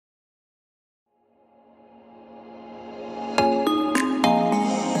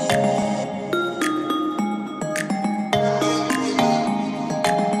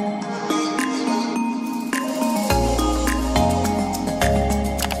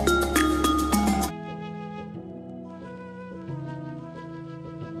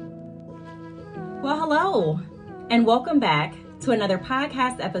Hello, and welcome back to another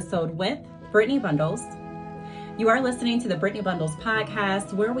podcast episode with Brittney Bundles. You are listening to the Brittney Bundles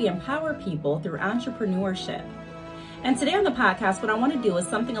podcast, where we empower people through entrepreneurship. And today on the podcast, what I want to do is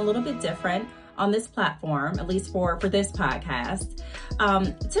something a little bit different on this platform, at least for this podcast.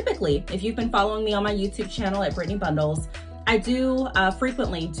 Typically, if you've been following me on my YouTube channel at Brittney Bundles, I do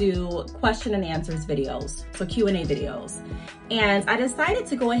frequently do question and answers videos, so Q&A videos. And I decided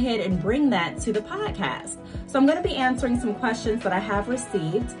to go ahead and bring that to the podcast. So I'm going to be answering some questions that I have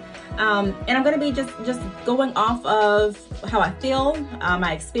received. And I'm going to be just going off of how I feel,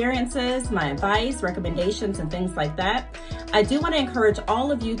 my experiences, my advice, recommendations, and things like that. I do want to encourage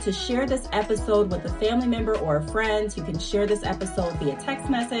all of you to share this episode with a family member or a friend. You can share this episode via text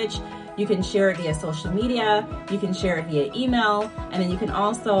message. You can share it via social media. You can share it via email. And then you can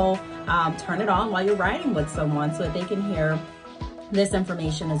also turn it on while you're riding with someone so that they can hear this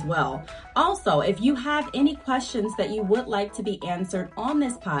information as well. Also, if you have any questions that you would like to be answered on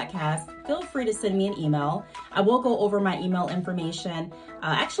this podcast, feel free to send me an email. I will go over my email information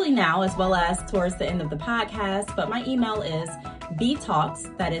actually now, as well as towards the end of the podcast. But my email is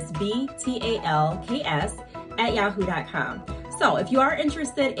Btalks, that is BTALKS @yahoo.com. So if you are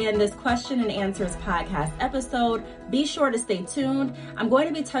interested in this question and answers podcast episode, be sure to stay tuned. I'm going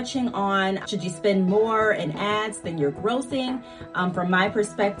to be touching on, should you spend more in ads than you're grossing? From my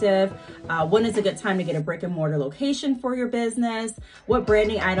perspective, when is a good time to get a brick and mortar location for your business? What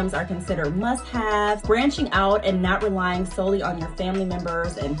branding items are considered must-haves? Branching out and not relying solely on your family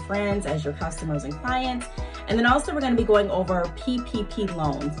members and friends as your customers and clients. And then also we're going to be going over PPP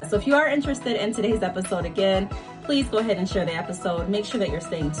loans. So if you are interested in today's episode, again, please go ahead and share the episode. Make sure that you're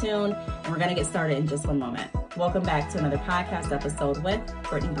staying tuned, and we're going to get started in just one moment. Welcome back to another podcast episode with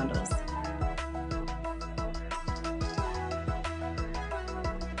Brittney Bundles.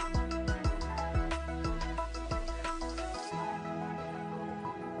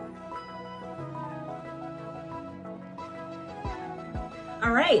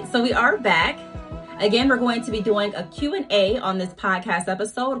 All right, so we are back. Again, we're going to be doing a Q&A on this podcast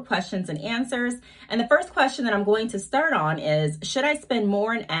episode, questions and answers. And the first question that I'm going to start on is, should I spend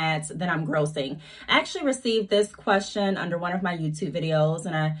more in ads than I'm grossing? I actually received this question under one of my YouTube videos,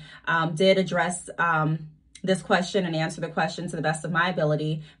 and I did address this question and answer the question to the best of my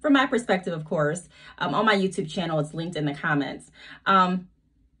ability, from my perspective, of course. On my YouTube channel, it's linked in the comments.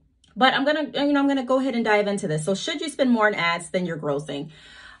 But I'm gonna go ahead and dive into this. So should you spend more in ads than you're grossing?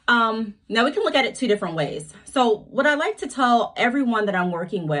 Now we can look at it two different ways. So what I like to tell everyone that I'm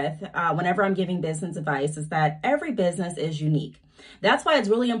working with, whenever I'm giving business advice, is that every business is unique. That's why it's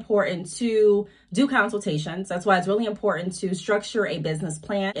really important to do consultations. That's why it's really important to structure a business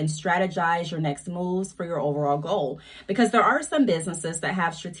plan and strategize your next moves for your overall goal. Because there are some businesses that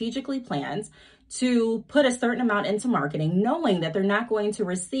have strategically planned to put a certain amount into marketing, knowing that they're not going to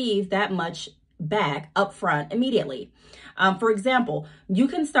receive that much back upfront immediately. For example, you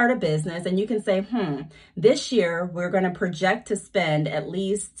can start a business and you can say, this year we're going to project to spend at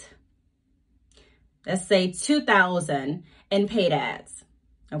least, let's say, $2,000 in paid ads.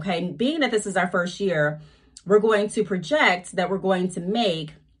 Okay. Being that this is our first year, we're going to project that we're going to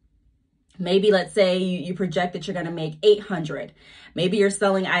make, maybe let's say you project that you're going to make $800. Maybe you're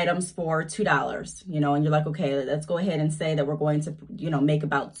selling items for $2, and you're like, okay, let's go ahead and say that we're going to, make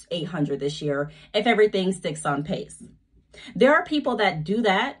about $800 this year if everything sticks on pace. There are people that do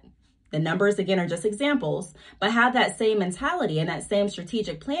that. The numbers, again, are just examples, but have that same mentality and that same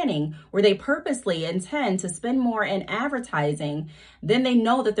strategic planning where they purposely intend to spend more in advertising than they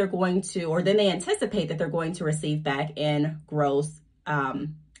know that they're going to, or then they anticipate that they're going to receive back in gross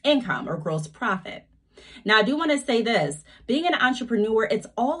income or gross profit. Now, I do want to say this, being an entrepreneur, it's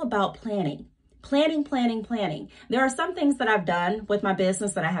all about planning. Planning. There are some things that I've done with my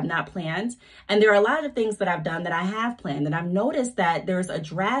business that I have not planned. And there are a lot of things that I've done that I have planned. And I've noticed that there's a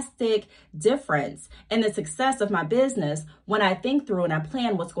drastic difference in the success of my business when I think through and I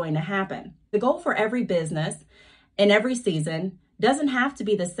plan what's going to happen. The goal for every business in every season doesn't have to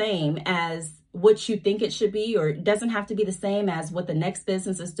be the same as what you think it should be, or it doesn't have to be the same as what the next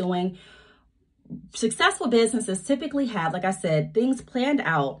business is doing. Successful businesses typically have, like I said, things planned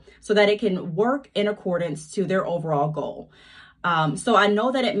out so that it can work in accordance to their overall goal. So I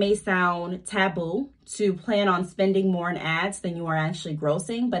know that it may sound taboo to plan on spending more in ads than you are actually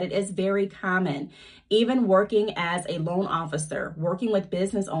grossing, but it is very common. Even working as a loan officer, working with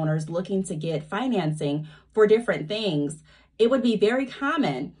business owners looking to get financing for different things, it would be very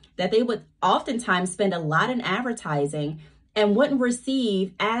common that they would oftentimes spend a lot in advertising and wouldn't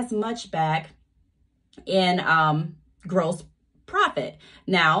receive as much back in gross profit.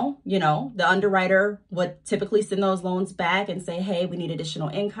 Now, the underwriter would typically send those loans back and say, hey, we need additional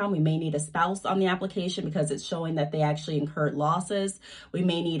income. We may need a spouse on the application because it's showing that they actually incurred losses. We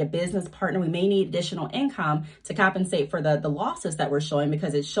may need a business partner. We may need additional income to compensate for the losses that we're showing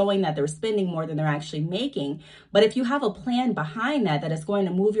because it's showing that they're spending more than they're actually making. But if you have a plan behind that is going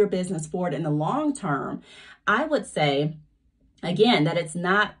to move your business forward in the long term, I would say, again, that it's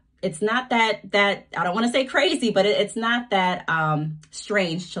not that I don't want to say crazy, but it's not that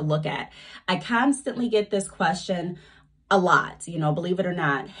strange to look at. I constantly get this question a lot, believe it or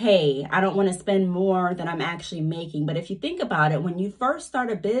not. Hey, I don't want to spend more than I'm actually making. But if you think about it, when you first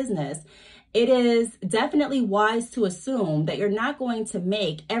start a business, it is definitely wise to assume that you're not going to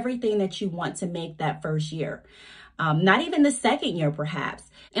make everything that you want to make that first year. Not even the second year, perhaps.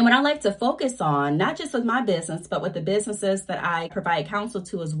 And what I like to focus on, not just with my business, but with the businesses that I provide counsel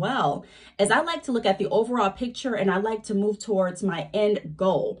to as well, is I like to look at the overall picture and I like to move towards my end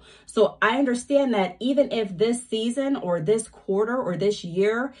goal. So I understand that even if this season or this quarter or this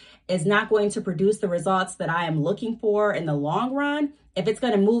year is not going to produce the results that I am looking for in the long run, if it's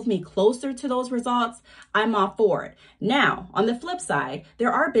going to move me closer to those results, I'm all for it. Now, on the flip side,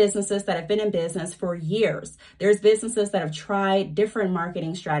 there are businesses that have been in business for years. There's businesses that have tried different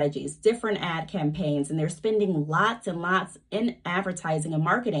marketing strategies, different ad campaigns, and they're spending lots and lots in advertising and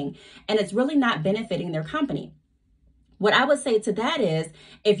marketing, and it's really not benefiting their company. What I would say to that is,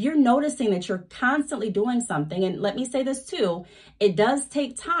 if you're noticing that you're constantly doing something, and let me say this too, it does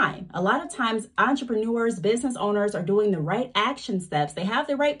take time. A lot of times entrepreneurs, business owners are doing the right action steps. They have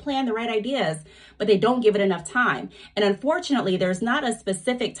the right plan, the right ideas, but they don't give it enough time. And unfortunately, there's not a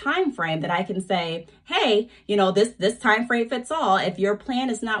specific time frame that I can say, hey, this time frame fits all. If your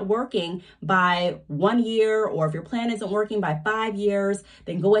plan is not working by 1 year, or if your plan isn't working by 5 years,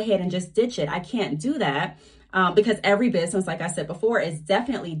 then go ahead and just ditch it. I can't do that. Because every business, like I said before, is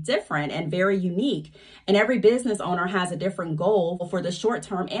definitely different and very unique. And every business owner has a different goal for the short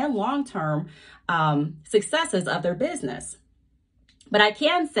term and long term successes of their business. But I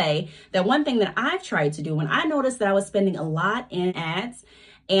can say that one thing that I've tried to do when I noticed that I was spending a lot in ads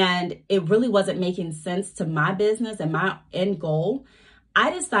and it really wasn't making sense to my business and my end goal,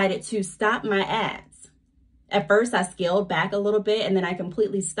 I decided to stop my ads. At first, I scaled back a little bit and then I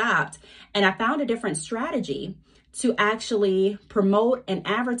completely stopped. And I found a different strategy to actually promote and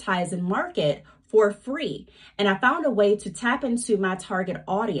advertise and market for free. And I found a way to tap into my target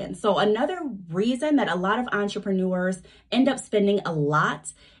audience. So another reason that a lot of entrepreneurs end up spending a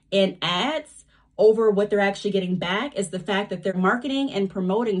lot in ads over what they're actually getting back is the fact that they're marketing and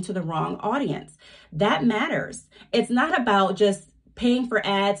promoting to the wrong audience. That matters. It's not about just paying for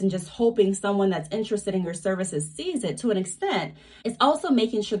ads and just hoping someone that's interested in your services sees it. To an extent, it's also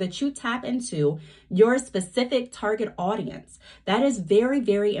making sure that you tap into your specific target audience. That is very,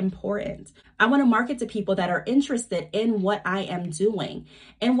 very important. I want to market to people that are interested in what I am doing,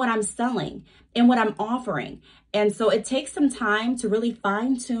 in what I'm selling, in what I'm offering. And so it takes some time to really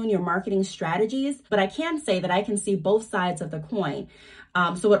fine tune your marketing strategies, but I can say that I can see both sides of the coin.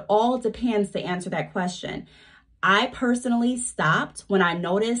 So it all depends to answer that question. I personally stopped when I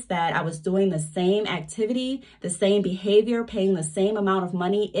noticed that I was doing the same activity, the same behavior, paying the same amount of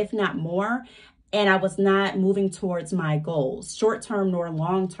money, if not more, and I was not moving towards my goals, short-term nor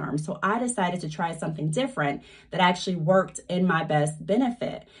long-term. So I decided to try something different that actually worked in my best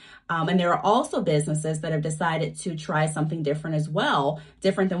benefit. And there are also businesses that have decided to try something different as well,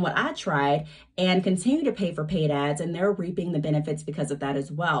 different than what I tried, and continue to pay for paid ads, and they're reaping the benefits because of that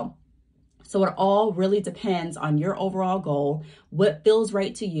as well. So it all really depends on your overall goal, what feels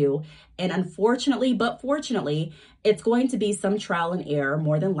right to you. And unfortunately, but fortunately, it's going to be some trial and error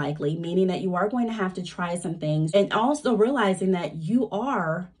more than likely, meaning that you are going to have to try some things and also realizing that you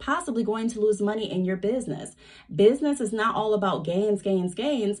are possibly going to lose money in your business. Business is not all about gains,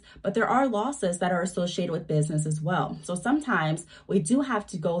 but there are losses that are associated with business as well. So sometimes we do have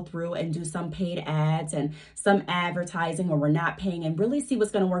to go through and do some paid ads and some advertising where we're not paying and really see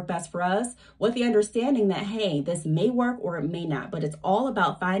what's going to work best for us with the understanding that, hey, this may work or it may not, but it's all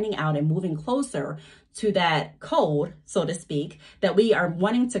about finding out and moving closer to that code, so to speak, that we are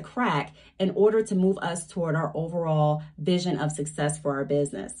wanting to crack in order to move us toward our overall vision of success for our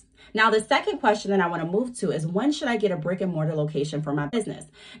business. Now, the second question that I want to move to is, when should I get a brick and mortar location for my business?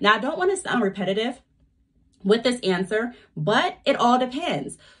 Now, I don't want to sound repetitive, with this answer, but it all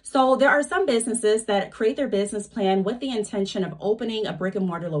depends. So there are some businesses that create their business plan with the intention of opening a brick and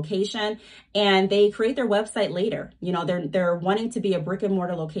mortar location, and they create their website later. You know, they're wanting to be a brick and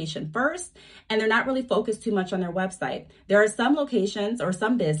mortar location first, and they're not really focused too much on their website. There are some locations or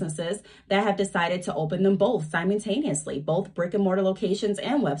some businesses that have decided to open them both simultaneously, both brick and mortar locations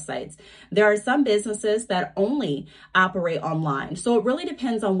and websites. There are some businesses that only operate online. So it really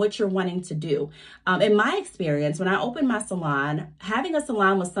depends on what you're wanting to do. In my experience, when I opened my salon, having a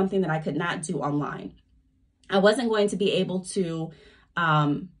salon was something that I could not do online. I wasn't going to be able to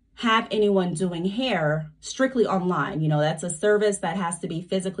have anyone doing hair strictly online. You know, that's a service that has to be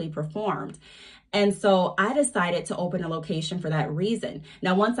physically performed. And so I decided to open a location for that reason.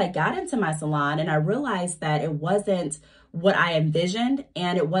 Now, once I got into my salon and I realized that it wasn't what I envisioned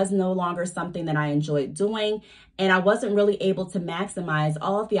and it was no longer something that I enjoyed doing, and I wasn't really able to maximize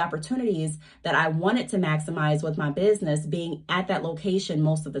all of the opportunities that I wanted to maximize with my business being at that location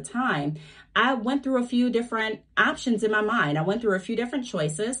most of the time, I went through a few different options in my mind. I went through a few different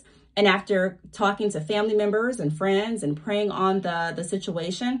choices. And after talking to family members and friends and praying on the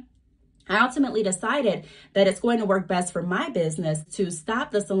situation, I ultimately decided that it's going to work best for my business to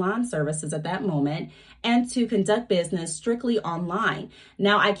stop the salon services at that moment and to conduct business strictly online.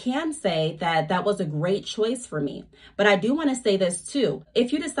 Now, I can say that that was a great choice for me, but I do want to say this too.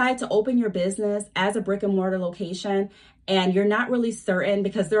 If you decide to open your business as a brick and mortar location and you're not really certain,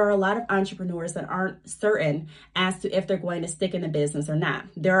 because there are a lot of entrepreneurs that aren't certain as to if they're going to stick in the business or not.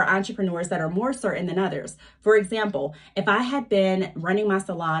 There are entrepreneurs that are more certain than others. For example, if I had been running my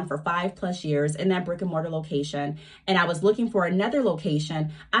salon for 5+ years in that brick and mortar location and I was looking for another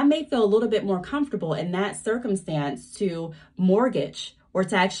location, I may feel a little bit more comfortable in that circumstance to mortgage or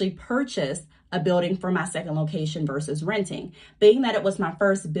to actually purchase a building for my second location versus renting. Being that it was my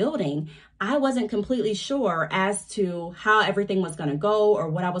first building, I wasn't completely sure as to how everything was going to go or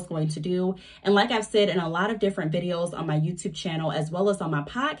what I was going to do. And like I've said in a lot of different videos on my YouTube channel, as well as on my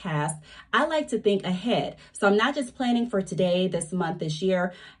podcast, I like to think ahead. So I'm not just planning for today, this month, this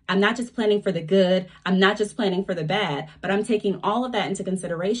year. I'm not just planning for the good. I'm not just planning for the bad, but I'm taking all of that into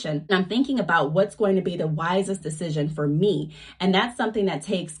consideration. And I'm thinking about what's going to be the wisest decision for me. And that's something that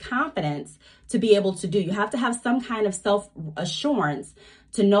takes confidence to be able to do. You have to have some kind of self-assurance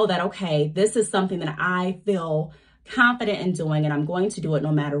to know that, okay, this is something that I feel confident in doing and I'm going to do it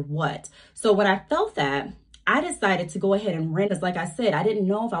no matter what. So when I felt that, I decided to go ahead and rent, because like I said, I didn't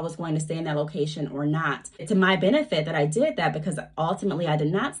know if I was going to stay in that location or not. To my benefit that I did that, because ultimately I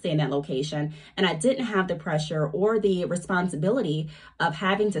did not stay in that location and I didn't have the pressure or the responsibility of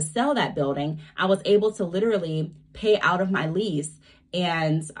having to sell that building. I was able to literally pay out of my lease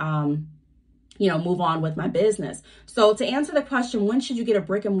and move on with my business. So to answer the question, when should you get a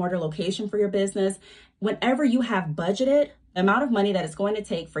brick and mortar location for your business? Whenever you have budgeted the amount of money that it's going to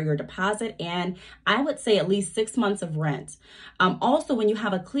take for your deposit, and I would say at least 6 months of rent. Also, when you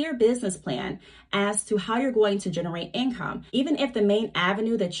have a clear business plan as to how you're going to generate income, even if the main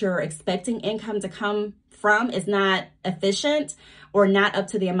avenue that you're expecting income to come from is not efficient or not up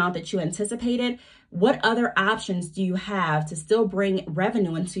to the amount that you anticipated, what other options do you have to still bring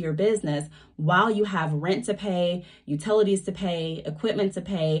revenue into your business while you have rent to pay, utilities to pay, equipment to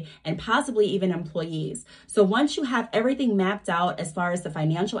pay, and possibly even employees? So once you have everything mapped out as far as the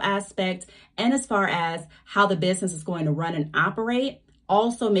financial aspect and as far as how the business is going to run and operate,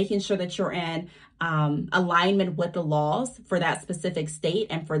 also making sure that you're in alignment with the laws for that specific state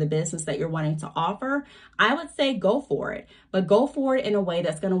and for the business that you're wanting to offer, I would say go for it. But go for it in a way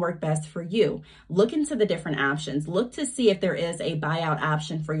that's going to work best for you. Look into the different options. Look to see if there is a buyout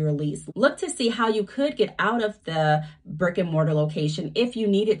option for your lease. Look to see how you could get out of the brick and mortar location if you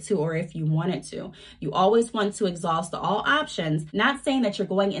needed to or if you wanted to. You always want to exhaust all options, not saying that you're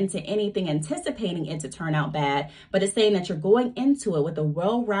going into anything anticipating it to turn out bad, but it's saying that you're going into it with a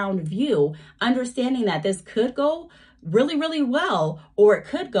well-rounded view, understanding that this could go really, really well, or it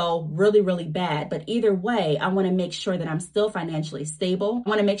could go really, really bad. But either way, I want to make sure that I'm still financially stable. I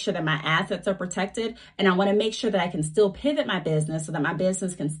want to make sure that my assets are protected, and I want to make sure that I can still pivot my business so that my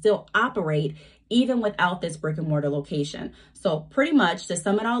business can still operate even without this brick and mortar location. So pretty much to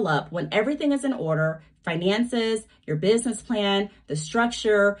sum it all up, when everything is in order, finances, your business plan, the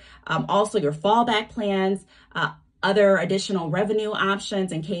structure, also your fallback plans, other additional revenue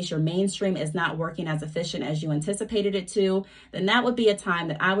options in case your mainstream is not working as efficient as you anticipated it to, then that would be a time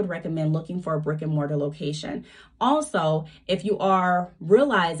that I would recommend looking for a brick and mortar location. Also, if you are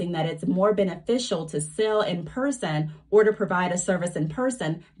realizing that it's more beneficial to sell in person or to provide a service in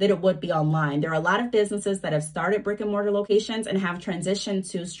person than it would be online. There are a lot of businesses that have started brick and mortar locations and have transitioned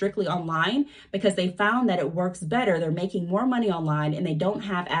to strictly online because they found that it works better. They're making more money online and they don't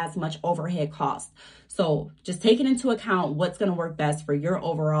have as much overhead costs. So just taking into account what's going to work best for your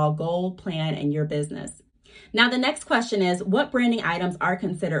overall goal, plan, and your business. Now, the next question is, what branding items are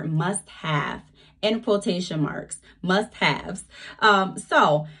considered must-have? In quotation marks, must-haves.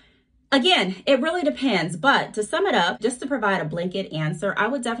 So again, it really depends, but to sum it up, just to provide a blanket answer, I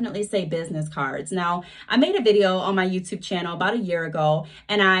would definitely say business cards. Now, I made a video on my YouTube channel about a year ago,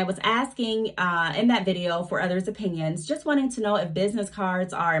 and I was asking in that video for others' opinions, just wanting to know if business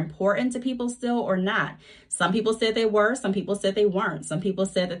cards are important to people still or not. Some people said they were, some people said they weren't. Some people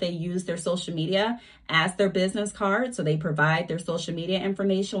said that they use their social media as their business card, so they provide their social media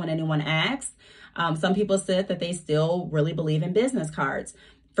information when anyone asks. Some people said that they still really believe in business cards.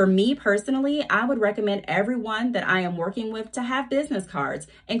 For me personally, I would recommend everyone that I am working with to have business cards,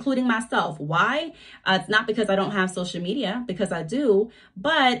 including myself. Why? It's not because I don't have social media, because I do,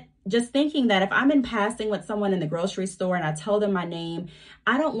 but just thinking that if I'm in passing with someone in the grocery store and I tell them my name,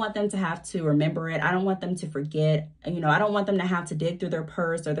 I don't want them to have to remember it. I don't want them to forget. I don't want them to have to dig through their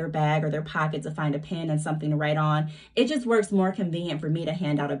purse or their bag or their pocket to find a pen and something to write on. It just works more convenient for me to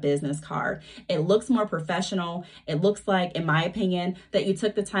hand out a business card. It looks more professional. It looks like, in my opinion, that you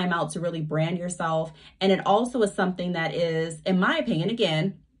took the time out to really brand yourself. And it also is something that is, in my opinion,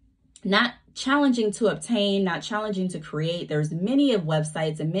 again, not challenging to obtain, not challenging to create. There's many of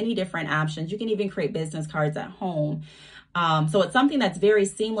websites and many different options. You can even create business cards at home. So it's something that's very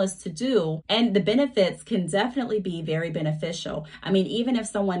seamless to do, and the benefits can definitely be very beneficial. I mean, even if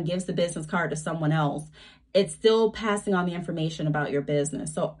someone gives the business card to someone else, it's still passing on the information about your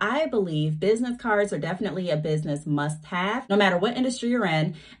business. So I believe business cards are definitely a business must-have, no matter what industry you're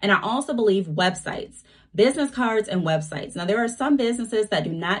in. And I also believe websites. Business cards and websites. Now, there are some businesses that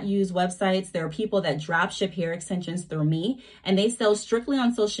do not use websites. There are people that drop ship hair extensions through me, and they sell strictly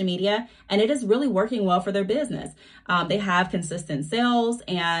on social media, and it is really working well for their business. They have consistent sales,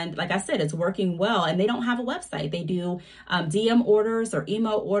 and like I said, it's working well, and they don't have a website. They do DM orders or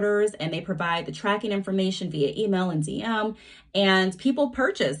email orders, and they provide the tracking information via email and DM, and people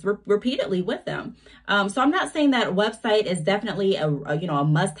purchase repeatedly with them. So I'm not saying that website is definitely a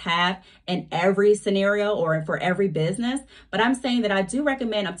must-have in every scenario or for every business, but I'm saying that I do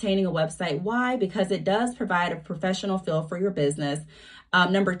recommend obtaining a website. Why? Because it does provide a professional feel for your business.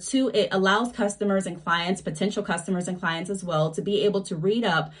 Number two, it allows customers and clients, potential customers and clients as well, to be able to read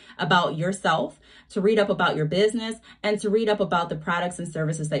up about yourself, to read up about your business, and to read up about the products and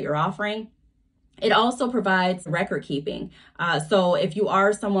services that you're offering. It also provides record keeping. So if you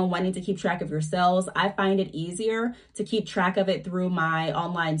are someone wanting to keep track of your sales, I find it easier to keep track of it through my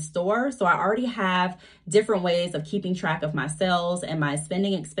online store. So I already have different ways of keeping track of my sales and my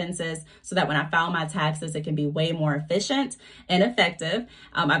spending expenses so that when I file my taxes, it can be way more efficient and effective.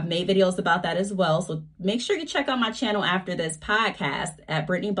 I've made videos about that as well. So make sure you check out my channel after this podcast at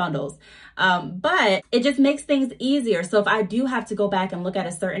Brittney Bundles. But it just makes things easier. So if I do have to go back and look at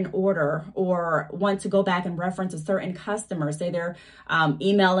a certain order or want to go back and reference a certain customer, say they're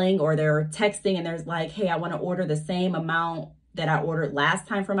emailing or they're texting and there's like, hey, I want to order the same amount that I ordered last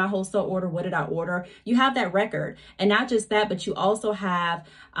time for my wholesale order. What did I order? You have that record. And not just that, but you also have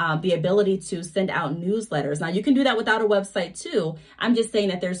the ability to send out newsletters. Now, you can do that without a website too. I'm just saying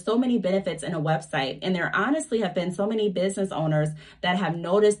that there's so many benefits in a website. And there honestly have been so many business owners that have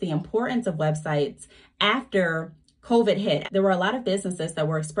noticed the importance of websites after COVID hit. There were a lot of businesses that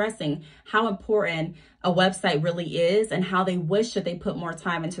were expressing how important a website really is and how they wish that they put more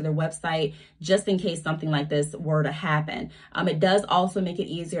time into their website just in case something like this were to happen. It does also make it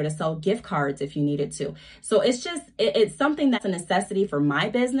easier to sell gift cards if you needed to. So it's something that's a necessity for my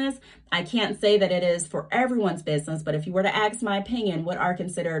business. I can't say that it is for everyone's business, but if you were to ask my opinion, what are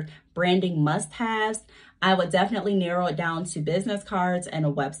considered branding must-haves, I would definitely narrow it down to business cards and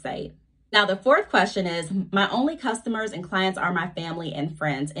a website. Now, the fourth question is, my only customers and clients are my family and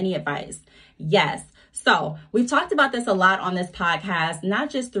friends. Any advice? Yes. So we've talked about this a lot on this podcast, not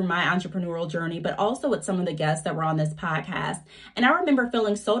just through my entrepreneurial journey, but also with some of the guests that were on this podcast. And I remember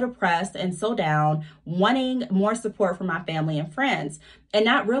feeling so depressed and so down, wanting more support from my family and friends, and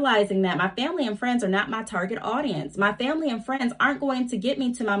not realizing that my family and friends are not my target audience. My family and friends aren't going to get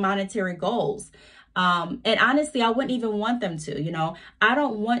me to my monetary goals. And honestly, I wouldn't even want them to, I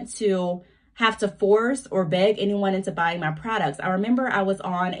don't want to have to force or beg anyone into buying my products. I remember I was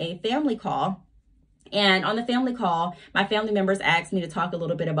on a family call, and on the family call, my family members asked me to talk a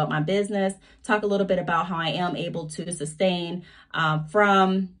little bit about my business, talk a little bit about how I am able to sustain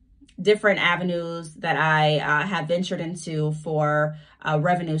from different avenues that I have ventured into for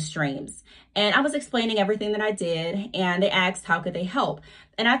revenue streams. And I was explaining everything that I did, and they asked how could they help.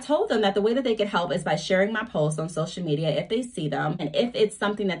 And I told them that the way that they could help is by sharing my posts on social media if they see them and if it's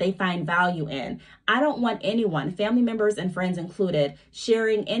something that they find value in. I don't want anyone, family members and friends included,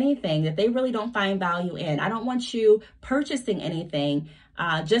 sharing anything that they really don't find value in. I don't want you purchasing anything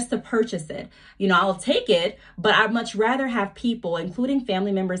just to purchase it. I'll take it, but I'd much rather have people, including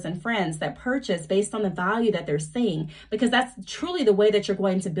family members and friends, that purchase based on the value that they're seeing, because that's truly the way that you're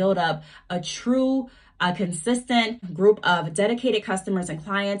going to build up a true consistent group of dedicated customers and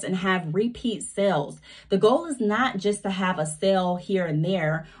clients and have repeat sales. The goal is not just to have a sale here and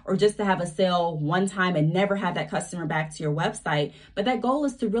there, or just to have a sale one time and never have that customer back to your website, but that goal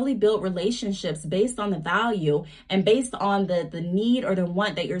is to really build relationships based on the value and based on the need or the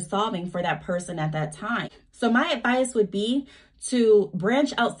want that you're solving for that person at that time. So my advice would be to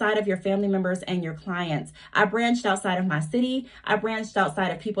branch outside of your family members and your clients. I branched outside of my city. I branched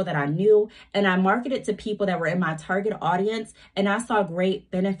outside of people that I knew, and I marketed to people that were in my target audience, and I saw great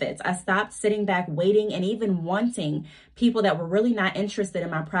benefits. I stopped sitting back waiting and even wanting people that were really not interested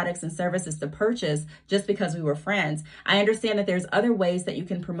in my products and services to purchase just because we were friends. I understand that there's other ways that you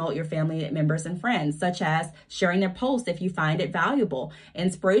can promote your family members and friends, such as sharing their posts if you find it valuable,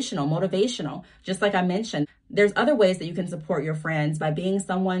 inspirational, motivational. Just like I mentioned, there's other ways that you can support your friends by being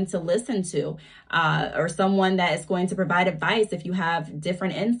someone to listen to, or someone that is going to provide advice if you have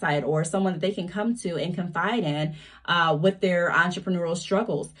different insight, or someone that they can come to and confide in with their entrepreneurial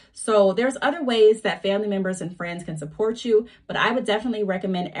struggles. So there's other ways that family members and friends can support you, but I would definitely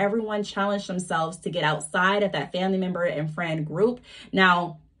recommend everyone challenge themselves to get outside of that family member and friend group.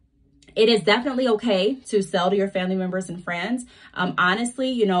 Now, it is definitely okay to sell to your family members and friends.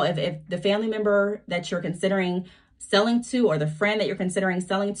 Honestly, if the family member that you're considering selling to, or the friend that you're considering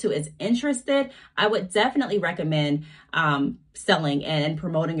selling to, is interested, I would definitely recommend selling and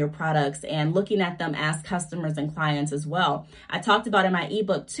promoting your products and looking at them as customers and clients as well. I talked about in my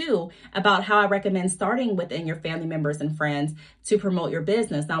ebook too about how I recommend starting within your family members and friends to promote your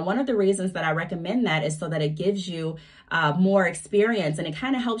business. Now, one of the reasons that I recommend that is so that it gives you more experience, and it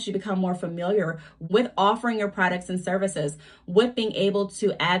kind of helps you become more familiar with offering your products and services, with being able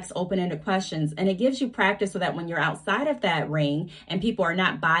to ask open-ended questions. And it gives you practice so that when you're outside of that ring and people are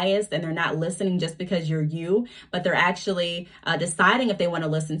not biased and they're not listening just because you're you, but they're actually deciding if they want to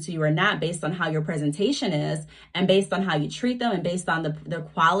listen to you or not based on how your presentation is, and based on how you treat them, and based on the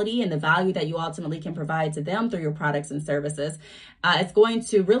quality and the value that you ultimately can provide to them through your products and services. It's going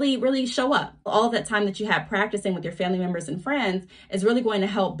to really, really show up. All of that time that you have practicing with your family members and friends is really going to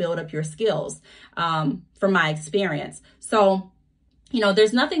help build up your skills, from my experience. So,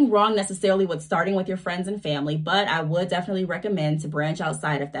 there's nothing wrong necessarily with starting with your friends and family, but I would definitely recommend to branch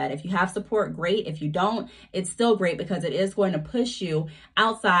outside of that. If you have support, great. If you don't, it's still great, because it is going to push you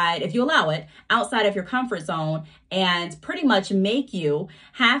outside, if you allow it, outside of your comfort zone, and pretty much make you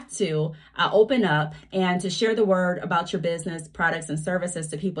have to open up and to share the word about your business, products, and services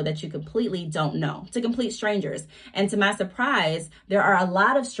to people that you completely don't know, to complete strangers. And to my surprise, there are a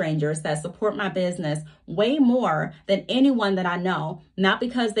lot of strangers that support my business way more than anyone that I know, not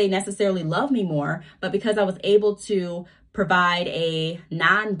because they necessarily love me more, but because I was able to provide a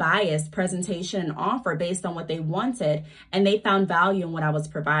non-biased presentation and offer based on what they wanted, and they found value in what I was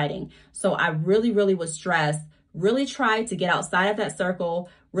providing. So I really, really would stress, really try to get outside of that circle,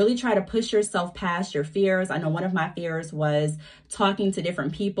 really try to push yourself past your fears. I know one of my fears was talking to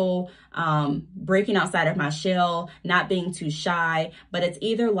different people, breaking outside of my shell, not being too shy, but it's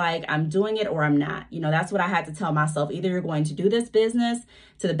either like I'm doing it or I'm not. That's what I had to tell myself. Either you're going to do this business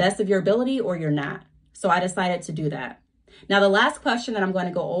to the best of your ability or you're not. So I decided to do that. Now, the last question that I'm going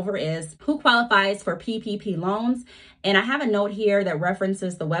to go over is who qualifies for PPP loans? And I have a note here that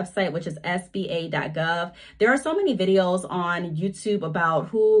references the website, which is sba.gov. There are so many videos on YouTube about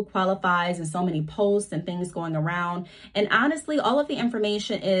who qualifies and so many posts and things going around. And honestly, all of the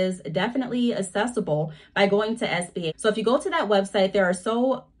information is definitely accessible by going to SBA. So if you go to that website, there are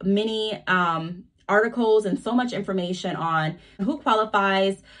so many articles and so much information on who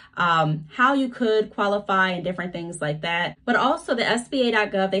qualifies, how you could qualify and different things like that. But also the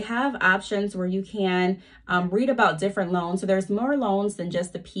SBA.gov, they have options where you can read about different loans. So there's more loans than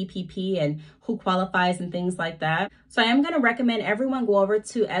just the PPP and who qualifies and things like that. So I am going to recommend everyone go over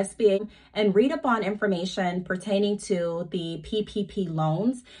to SBA and read up on information pertaining to the PPP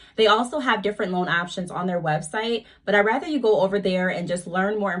loans. They also have different loan options on their website, but I'd rather you go over there and just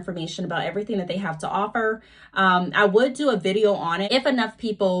learn more information about everything that they have to offer. I would do a video on it. If enough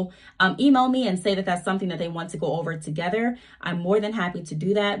people email me and say that that's something that they want to go over together, I'm more than happy to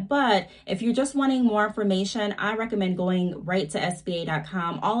do that. But if you're just wanting more information, I recommend going right to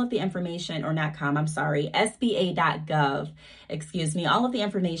SBA.com. All of the information, or not com, I'm sorry, SBA.gov, excuse me. All of the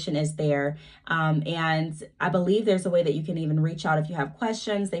information is there. And I believe there's a way that you can even reach out if you have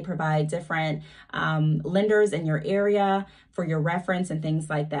questions. They provide different lenders in your area for your reference and things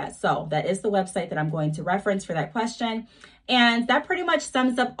like that. So that is the website that I'm going to reference for that question. And that pretty much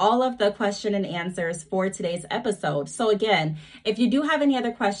sums up all of the question and answers for today's episode. So again, if you do have any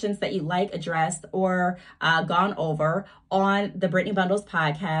other questions that you'd like addressed or gone over on the Brittney Bundles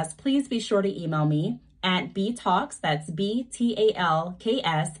podcast, please be sure to email me at Btalks, that's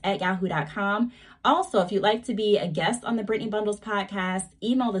BTALKS @yahoo.com. Also, if you'd like to be a guest on the Brittney Bundles podcast,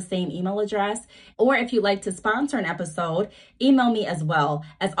 email the same email address. Or if you'd like to sponsor an episode, email me as well.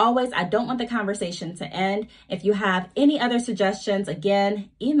 As always, I don't want the conversation to end. If you have any other suggestions, again,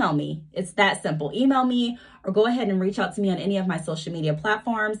 email me. It's that simple. Email me or go ahead and reach out to me on any of my social media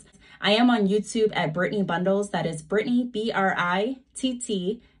platforms. I am on YouTube at Brittney Bundles. That is Brittney, BRITTNEY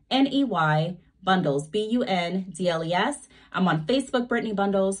Bundles, BUNDLES. I'm on Facebook, Brittney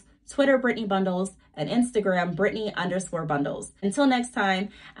Bundles, Twitter, Brittney Bundles, and Instagram, Brittney_Bundles. Until next time,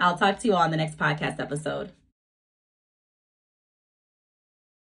 I'll talk to you on the next podcast episode.